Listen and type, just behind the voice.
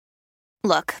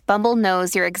Look, Bumble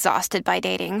knows you're exhausted by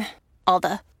dating. All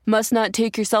the must not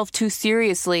take yourself too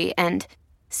seriously and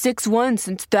 6'1"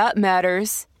 since that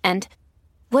matters. And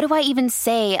what do I even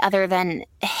say other than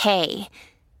hey?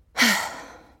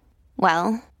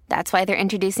 Well, that's why they're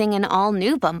introducing an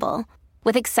all-new Bumble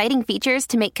with exciting features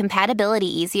to make compatibility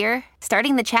easier,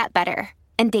 starting the chat better,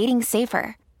 and dating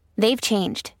safer. They've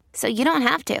changed, so you don't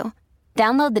have to.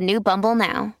 Download the new Bumble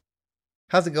now.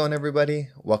 How's it going, everybody?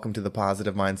 Welcome to the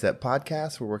Positive Mindset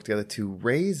Podcast, where we work together to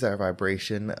raise our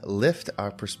vibration, lift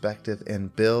our perspective,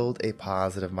 and build a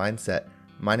positive mindset.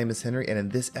 My name is Henry, and in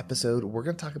this episode, we're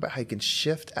going to talk about how you can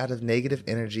shift out of negative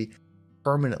energy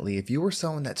permanently. If you are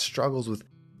someone that struggles with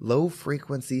low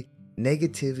frequency,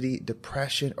 negativity,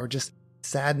 depression, or just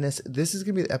sadness, this is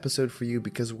going to be the episode for you,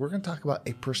 because we're going to talk about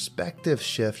a perspective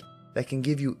shift that can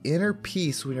give you inner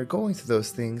peace when you're going through those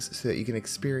things so that you can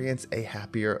experience a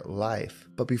happier life.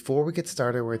 But before we get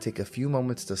started, we're going to take a few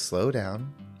moments to slow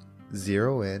down,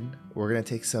 zero in. We're going to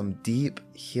take some deep,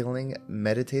 healing,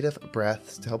 meditative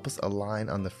breaths to help us align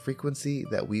on the frequency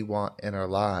that we want in our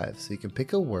lives. So you can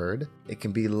pick a word. It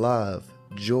can be love,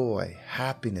 joy,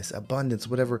 happiness, abundance,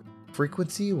 whatever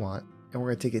frequency you want. And we're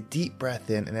going to take a deep breath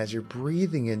in, and as you're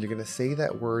breathing in, you're going to say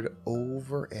that word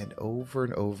over and over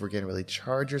and over again. Really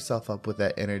charge yourself up with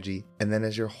that energy. And then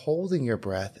as you're holding your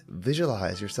breath,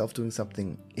 visualize yourself doing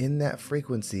something in that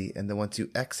frequency. And then once you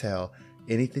exhale,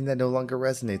 anything that no longer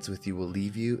resonates with you will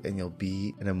leave you, and you'll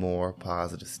be in a more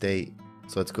positive state.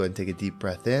 So let's go ahead and take a deep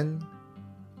breath in.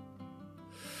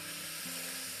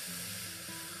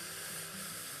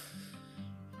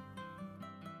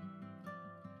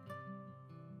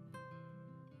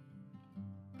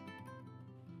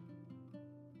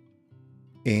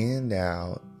 And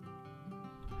out.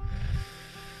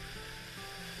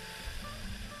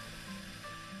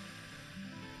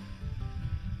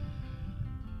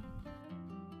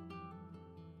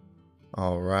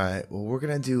 All right, well, we're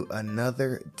going to do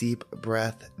another deep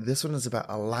breath. This one is about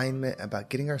alignment, about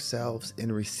getting ourselves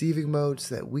in receiving mode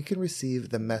so that we can receive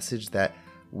the message that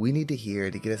we need to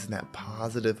hear to get us in that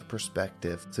positive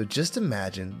perspective. So just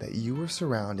imagine that you were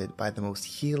surrounded by the most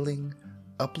healing,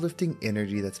 uplifting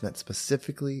energy that's meant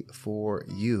specifically for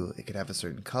you. It could have a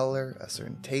certain color, a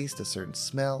certain taste, a certain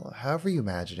smell, however you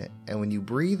imagine it. And when you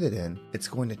breathe it in, it's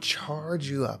going to charge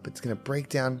you up. It's going to break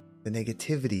down the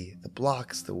negativity, the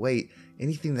blocks, the weight,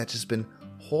 anything that's just been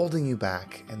holding you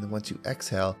back. And then once you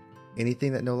exhale,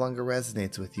 anything that no longer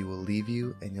resonates with you will leave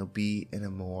you, and you'll be in a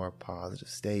more positive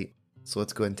state. So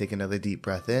let's go ahead and take another deep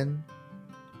breath in.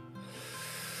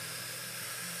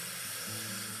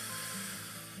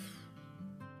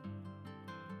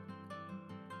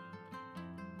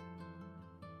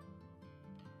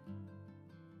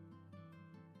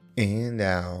 And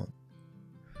out.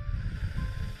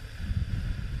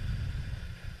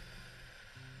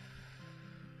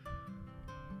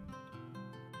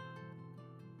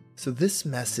 So this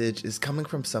message is coming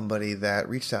from somebody that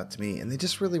reached out to me, and they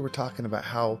just really were talking about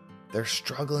how they're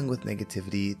struggling with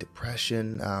negativity,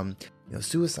 depression,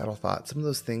 suicidal thoughts, some of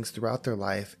those things throughout their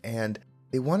life, and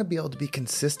they want to be able to be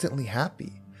consistently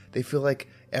happy. They feel like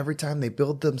every time they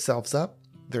build themselves up,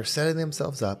 they're setting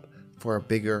themselves up for a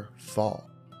bigger fall.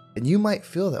 And you might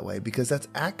feel that way because that's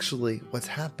actually what's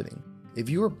happening. If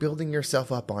you are building yourself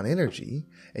up on energy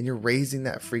and you're raising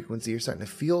that frequency, you're starting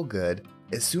to feel good,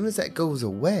 as soon as that goes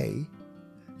away,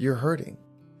 you're hurting.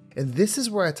 And this is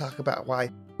where I talk about why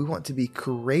we want to be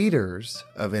creators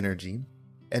of energy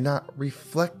and not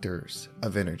reflectors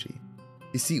of energy.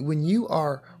 You see, when you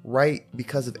are right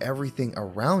because of everything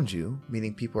around you,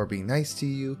 meaning people are being nice to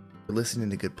you, you're listening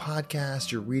to good podcasts,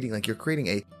 you're reading, like you're creating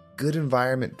a good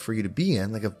environment for you to be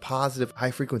in, like a positive, high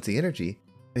frequency energy.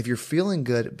 And if you're feeling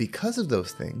good because of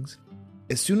those things,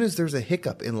 as soon as there's a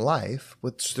hiccup in life,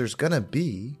 which there's gonna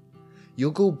be, you'll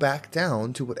go back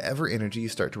down to whatever energy you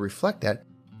start to reflect at,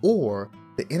 or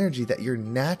the energy that you're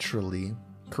naturally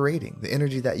creating, the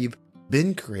energy that you've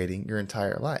been creating your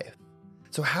entire life.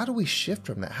 So how do we shift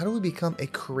from that? How do we become a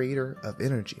creator of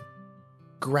energy?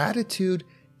 Gratitude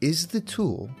is the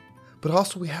tool, but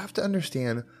also we have to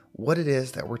understand what it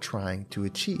is that we're trying to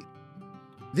achieve.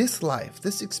 This life,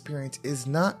 this experience is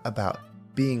not about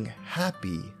being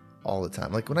happy all the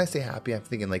time. Like when I say happy, I'm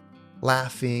thinking like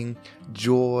laughing,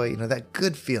 joy, that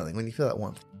good feeling when you feel that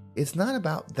warmth. It's not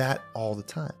about that all the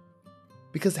time.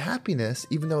 Because happiness,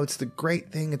 even though it's the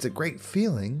great thing, it's a great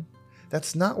feeling,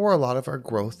 that's not where a lot of our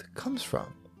growth comes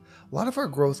from. A lot of our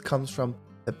growth comes from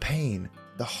the pain,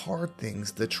 the hard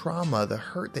things, the trauma, the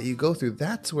hurt that you go through.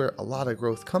 That's where a lot of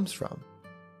growth comes from.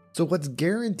 So what's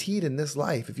guaranteed in this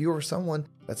life, if you are someone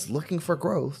that's looking for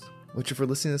growth, which if you're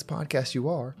listening to this podcast you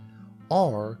are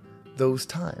those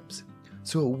times.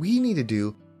 So what we need to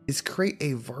do is create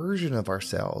a version of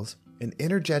ourselves, an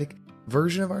energetic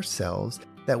version of ourselves,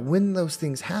 that when those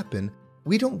things happen,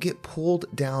 we don't get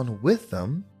pulled down with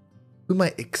them. We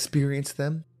might experience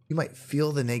them. You might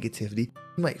feel the negativity.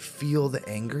 You might feel the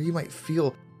anger. You might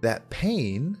feel that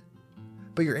pain,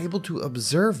 but you're able to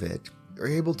observe it. You're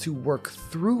able to work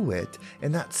through it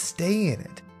and not stay in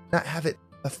it, not have it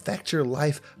affect your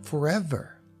life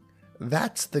forever.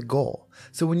 That's the goal.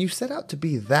 So when you set out to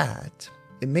be that,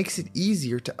 it makes it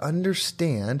easier to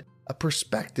understand a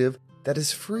perspective that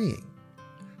is freeing.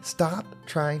 Stop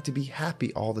trying to be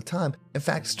happy all the time. In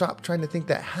fact, stop trying to think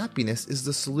that happiness is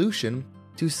the solution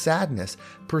to sadness.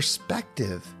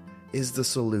 Perspective is the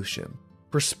solution.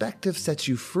 Perspective sets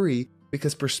you free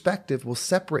because perspective will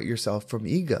separate yourself from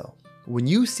ego. When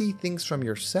you see things from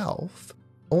yourself,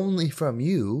 only from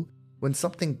you, when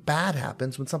something bad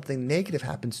happens, when something negative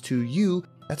happens to you,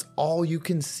 that's all you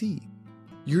can see.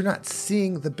 You're not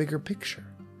seeing the bigger picture.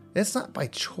 And it's not by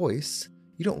choice.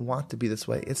 You don't want to be this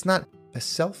way. It's not a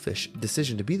selfish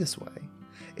decision to be this way.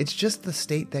 It's just the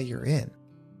state that you're in.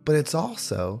 But it's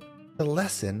also the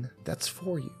lesson that's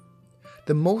for you.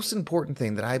 The most important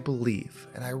thing that I believe,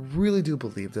 and I really do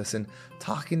believe this in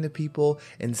talking to people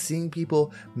and seeing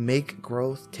people make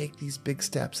growth, take these big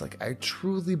steps, like I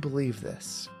truly believe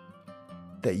this,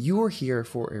 that you are here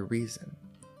for a reason.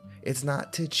 It's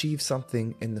not to achieve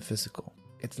something in the physical.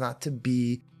 It's not to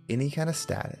be any kind of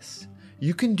status.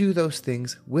 You can do those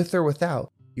things with or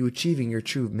without you achieving your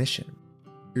true mission.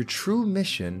 Your true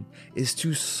mission is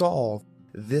to solve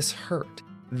this hurt,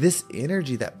 this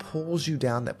energy that pulls you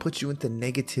down, that puts you into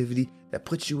negativity, that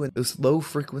puts you in those low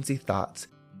frequency thoughts.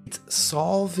 It's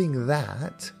solving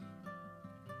that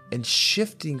and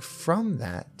shifting from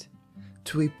that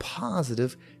to a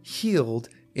positive, healed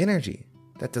energy.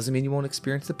 That doesn't mean you won't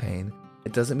experience the pain.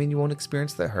 It doesn't mean you won't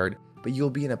experience the hurt, but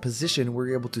you'll be in a position where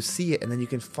you're able to see it, and then you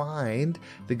can find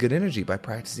the good energy by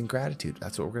practicing gratitude.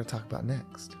 That's what we're going to talk about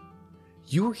next.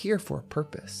 You're here for a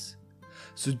purpose.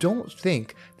 So don't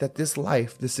think that this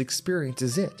life, this experience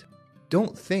is it.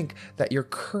 Don't think that your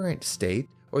current state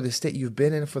or the state you've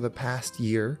been in for the past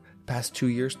year, past 2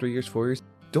 years, 3 years, 4 years,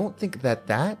 don't think that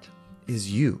that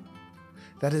is you.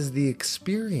 That is the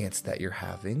experience that you're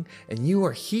having, and you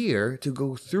are here to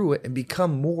go through it and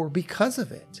become more because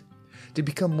of it. To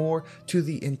become more to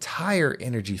the entire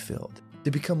energy field,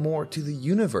 to become more to the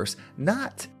universe,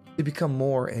 not to become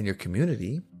more in your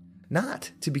community, not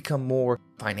to become more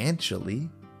financially.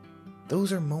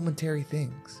 Those are momentary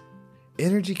things.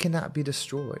 Energy cannot be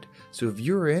destroyed. So if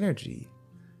you're energy,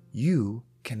 you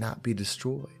cannot be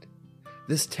destroyed.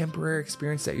 This temporary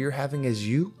experience that you're having as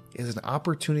you is an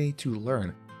opportunity to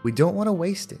learn. We don't want to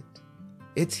waste it.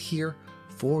 It's here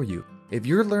for you. If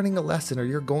you're learning a lesson or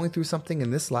you're going through something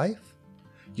in this life,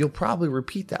 you'll probably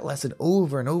repeat that lesson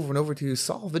over and over and over till you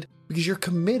solve it because you're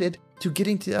committed to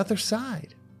getting to the other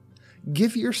side.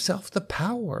 Give yourself the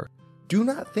power. Do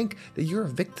not think that you're a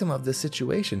victim of this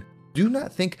situation. Do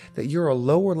not think that you're a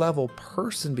lower level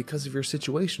person because of your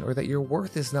situation or that your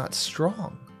worth is not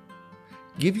strong.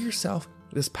 Give yourself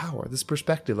this power, this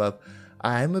perspective of,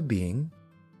 I am a being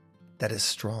that is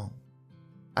strong.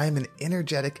 I am an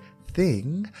energetic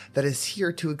thing that is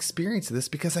here to experience this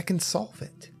because I can solve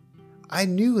it. I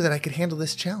knew that I could handle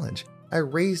this challenge. I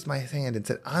raised my hand and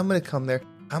said, I'm going to come there.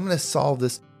 I'm going to solve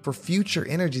this for future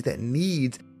energy that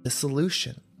needs the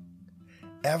solution.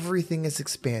 Everything is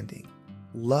expanding.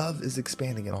 Love is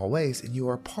expanding in all ways, and you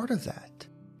are part of that.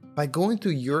 By going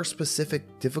through your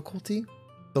specific difficulty,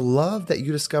 the love that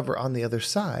you discover on the other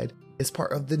side is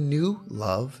part of the new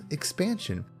love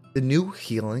expansion, the new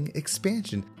healing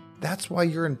expansion. That's why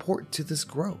you're important to this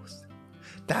growth.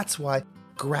 That's why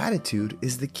gratitude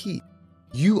is the key.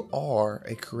 You are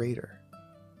a creator.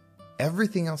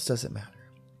 Everything else doesn't matter.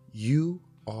 You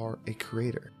are a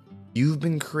creator. You've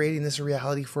been creating this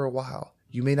reality for a while.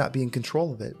 You may not be in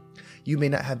control of it. You may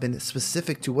not have been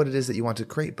specific to what it is that you want to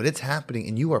create, but it's happening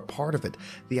and you are part of it.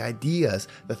 The ideas,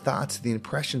 the thoughts, the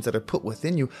impressions that are put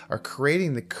within you are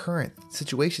creating the current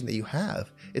situation that you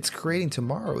have. It's creating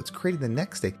tomorrow. It's creating the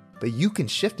next day, but you can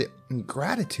shift it. And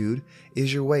gratitude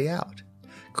is your way out.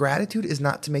 Gratitude is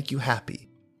not to make you happy.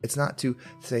 It's not to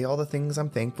say all the things I'm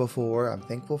thankful for. I'm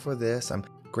thankful for this. I'm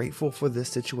grateful for this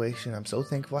situation. I'm so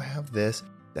thankful I have this.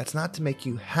 That's not to make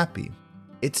you happy.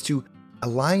 It's to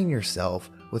align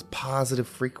yourself with positive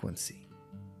frequency.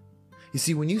 You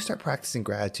see, when you start practicing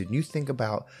gratitude and you think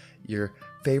about your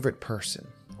favorite person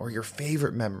or your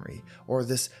favorite memory or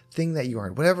this thing that you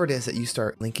are, whatever it is that you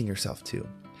start linking yourself to,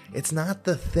 it's not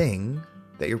the thing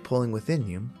that you're pulling within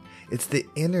you. It's the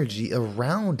energy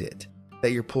around it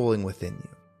that you're pulling within you.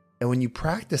 And when you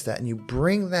practice that and you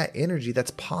bring that energy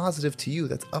that's positive to you,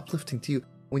 that's uplifting to you,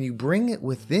 when you bring it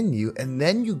within you and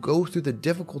then you go through the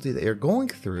difficulty that you're going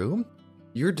through,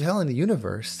 you're telling the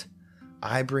universe,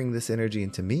 I bring this energy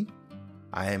into me.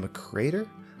 I am a creator.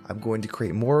 I'm going to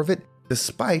create more of it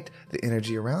despite the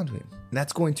energy around me. And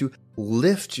that's going to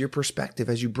lift your perspective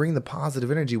as you bring the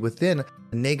positive energy within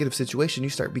a negative situation. You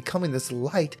start becoming this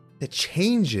light that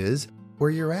changes where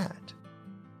you're at.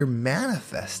 You're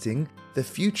manifesting the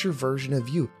future version of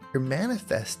you. You're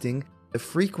manifesting the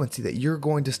frequency that you're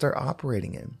going to start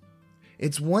operating in.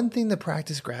 It's one thing to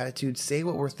practice gratitude, say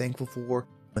what we're thankful for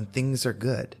when things are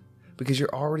good, because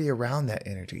you're already around that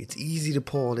energy. It's easy to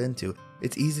pull it into.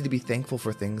 It's easy to be thankful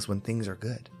for things when things are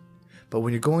good. But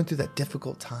when you're going through that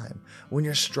difficult time, when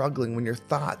you're struggling, when your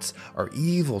thoughts are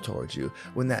evil towards you,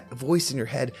 when that voice in your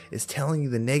head is telling you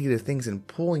the negative things and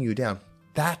pulling you down,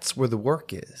 that's where the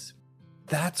work is.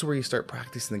 That's where you start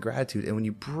practicing the gratitude. And when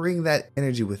you bring that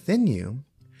energy within you,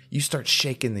 you start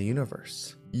shaking the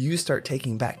universe. You start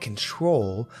taking back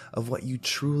control of what you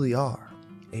truly are.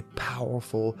 A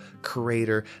powerful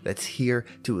creator that's here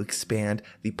to expand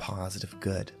the positive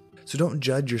good. So don't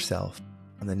judge yourself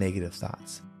on the negative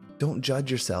thoughts. Don't judge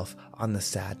yourself on the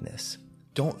sadness.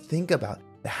 Don't think about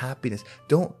the happiness.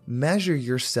 Don't measure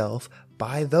yourself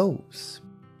by those.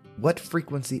 What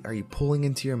frequency are you pulling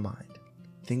into your mind?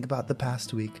 Think about the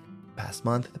past week, past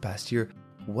month, the past year.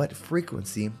 What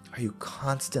frequency are you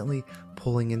constantly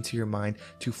pulling into your mind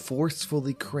to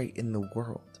forcefully create in the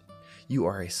world? You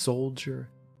are a soldier.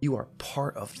 You are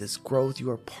part of this growth.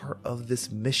 You are part of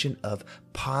this mission of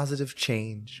positive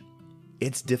change.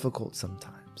 It's difficult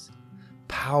sometimes.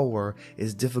 Power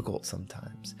is difficult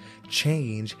sometimes.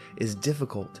 Change is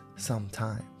difficult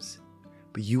sometimes.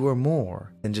 But you are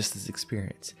more than just this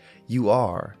experience. You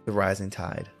are the rising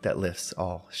tide that lifts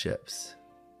all ships.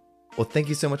 Well, thank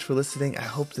you so much for listening. I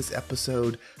hope this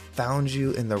episode found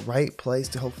you in the right place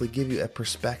to hopefully give you a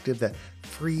perspective that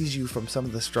frees you from some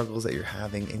of the struggles that you're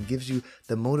having and gives you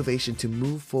the motivation to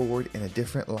move forward in a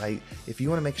different light. If you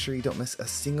want to make sure you don't miss a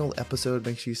single episode,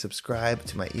 make sure you subscribe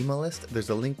to my email list. There's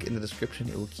a link in the description.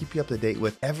 It will keep you up to date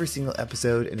with every single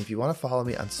episode. And if you want to follow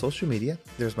me on social media,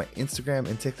 there's my Instagram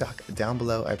and TikTok down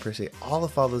below. I appreciate all the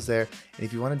follows there. And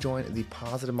if you want to join the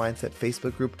Positive Mindset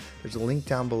Facebook group, there's a link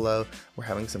down below. We're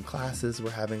having some classes. We're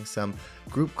having some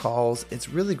group calls. It's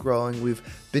really growing. We've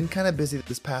been kind of busy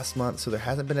this past month, so there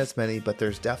hasn't been as many, but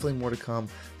there's definitely more to come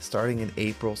starting in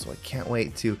April. So I can't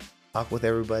wait to talk with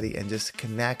everybody and just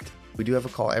connect. We do have a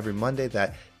call every Monday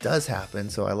that does happen,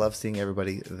 so I love seeing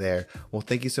everybody there. Well,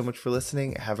 thank you so much for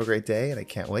listening. Have a great day, and I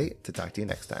can't wait to talk to you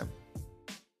next time.